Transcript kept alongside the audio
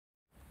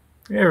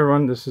Hey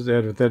everyone, this is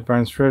Ed with Ed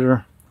Barnes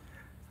Treasure.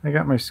 I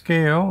got my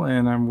scale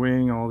and I'm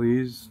weighing all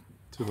these.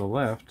 To the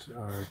left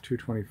are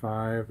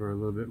 225 or a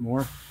little bit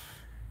more,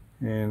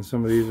 and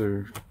some of these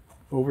are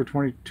over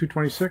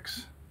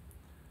 226.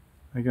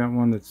 I got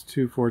one that's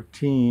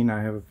 214.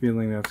 I have a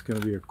feeling that's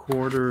going to be a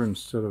quarter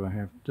instead of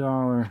a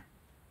 $50.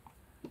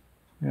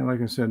 And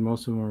like I said,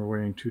 most of them are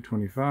weighing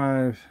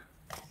 225.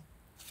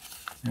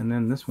 And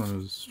then this one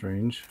was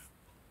strange,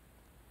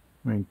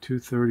 weighing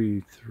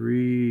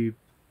 233.6.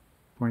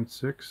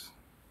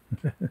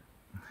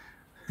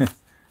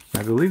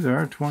 I believe there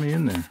are 20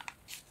 in there,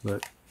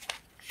 but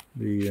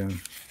the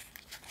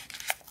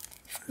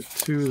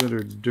two that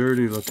are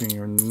dirty looking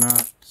are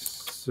not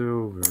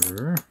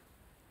silver.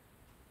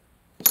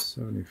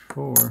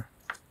 74.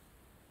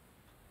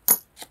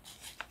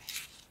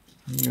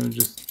 I'm going to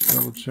just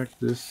double check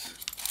this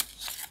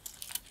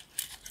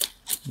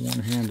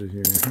one-handed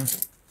here.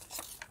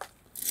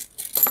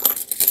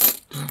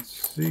 Don't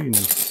see any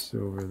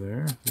silver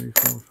there. 3,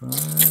 4,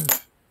 5,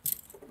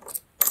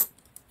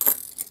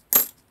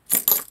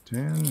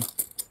 10,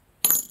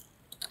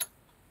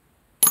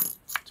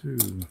 2,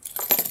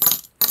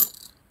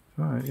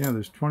 5. Yeah,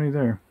 there's 20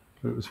 there,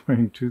 but it was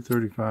weighing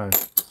 235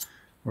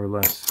 or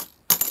less.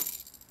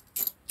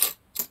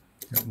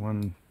 Got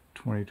one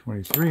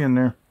 2023 in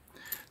there.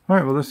 All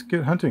right, well, let's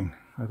get hunting.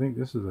 I think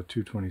this is a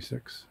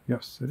 226.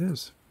 Yes, it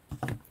is.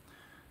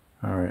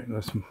 All right,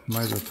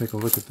 might as well take a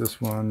look at this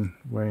one,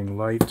 weighing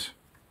light.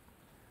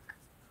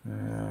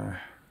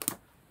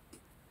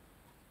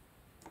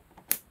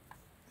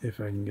 If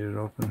I can get it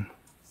open.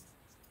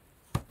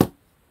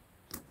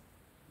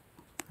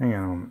 Hang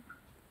on a moment.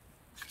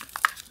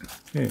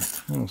 Okay,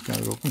 almost got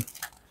it open.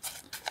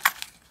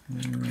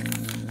 And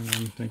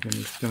I'm thinking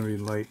it's going to be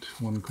light,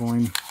 one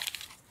coin.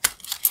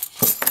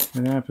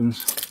 It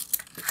happens.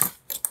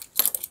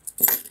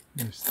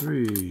 There's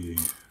 3,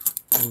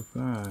 4,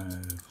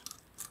 5,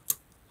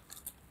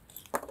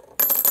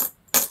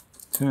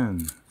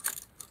 10.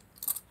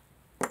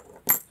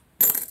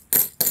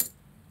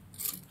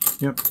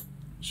 Yep,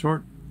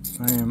 short.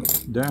 I am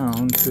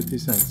down 50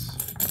 cents.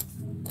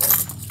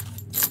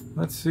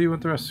 Let's see what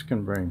the rest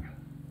can bring.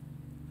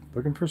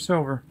 Looking for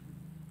silver.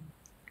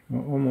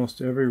 Well,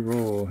 almost every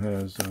roll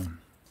has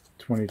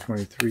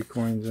 2023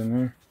 coins in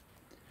there.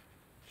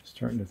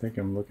 Starting to think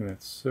I'm looking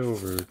at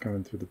silver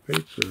coming through the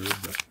paper,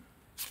 but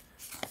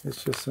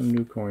it's just some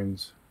new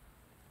coins.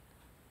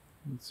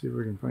 Let's see if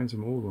we can find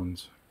some old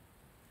ones.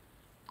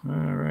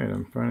 Alright,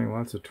 I'm finding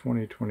lots of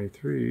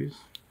 2023s.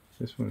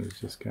 This one is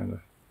just kind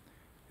of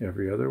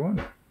every other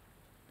one.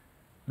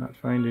 Not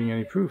finding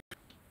any proof.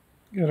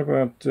 Got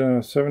about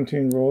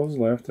 17 rolls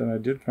left, and I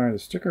did find a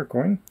sticker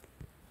coin.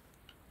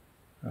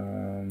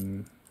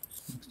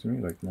 Looks to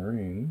me like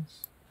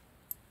Marines.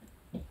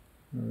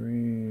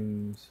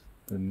 Marines,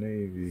 the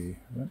Navy.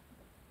 What?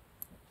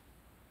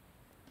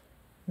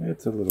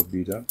 It's a little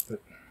beat up, but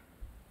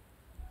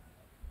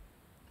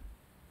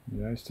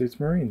United States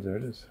Marines, there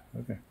it is.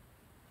 Okay.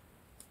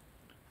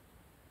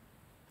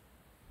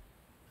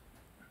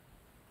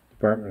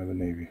 Department of the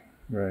Navy,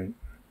 right.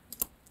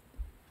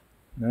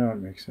 Now it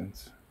makes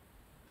sense.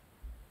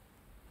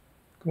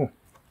 Cool.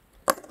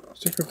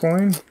 Sticker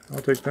coin,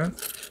 I'll take that.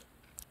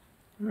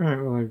 Alright,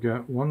 well, I've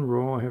got one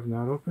roll I have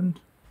not opened.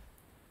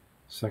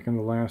 Second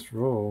to last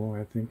roll,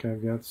 I think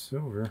I've got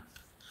silver.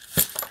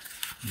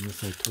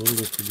 Unless I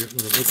totally forget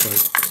what it looked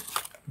like.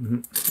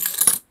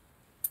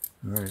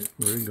 Alright,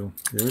 where we go?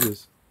 There it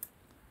is.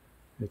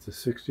 It's a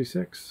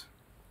 66.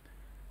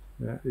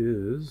 That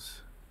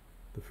is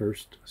the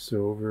first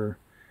silver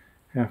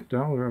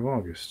 $50 of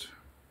August.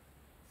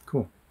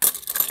 Cool.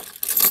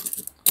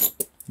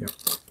 Yep,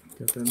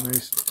 got that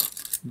nice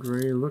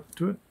gray look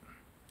to it.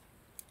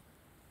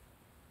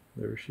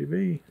 There she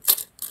be.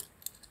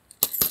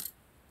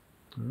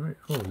 Alright,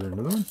 oh, is there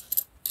another one?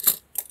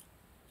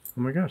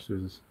 Oh my gosh,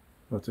 there's,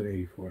 oh, it's an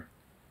 84.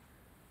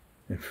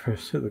 At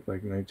first it looked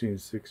like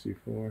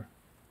 1964.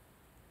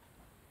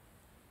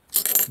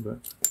 But,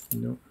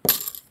 nope.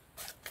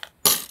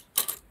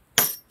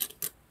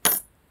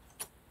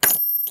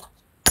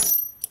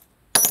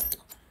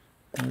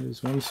 That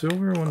is one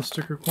silver, one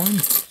sticker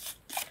coin.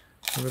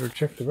 I better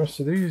check the rest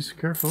of these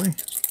carefully.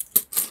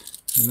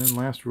 And then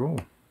last roll.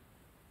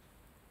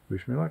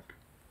 Wish me luck.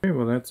 Okay,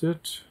 well that's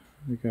it.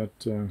 We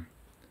got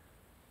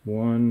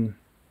one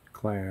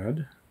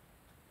clad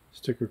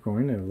sticker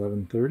coin at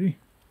 1130.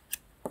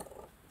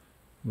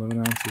 11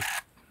 ounces,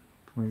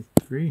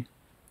 0.3.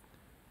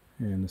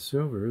 And the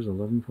silver is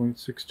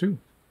 11.62.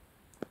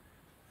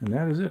 And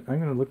that is it. I'm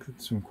going to look at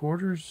some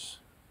quarters,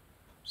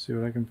 see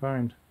what I can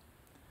find.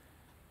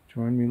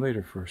 Join me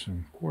later for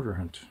some quarter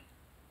hunt.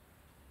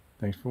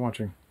 Thanks for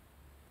watching.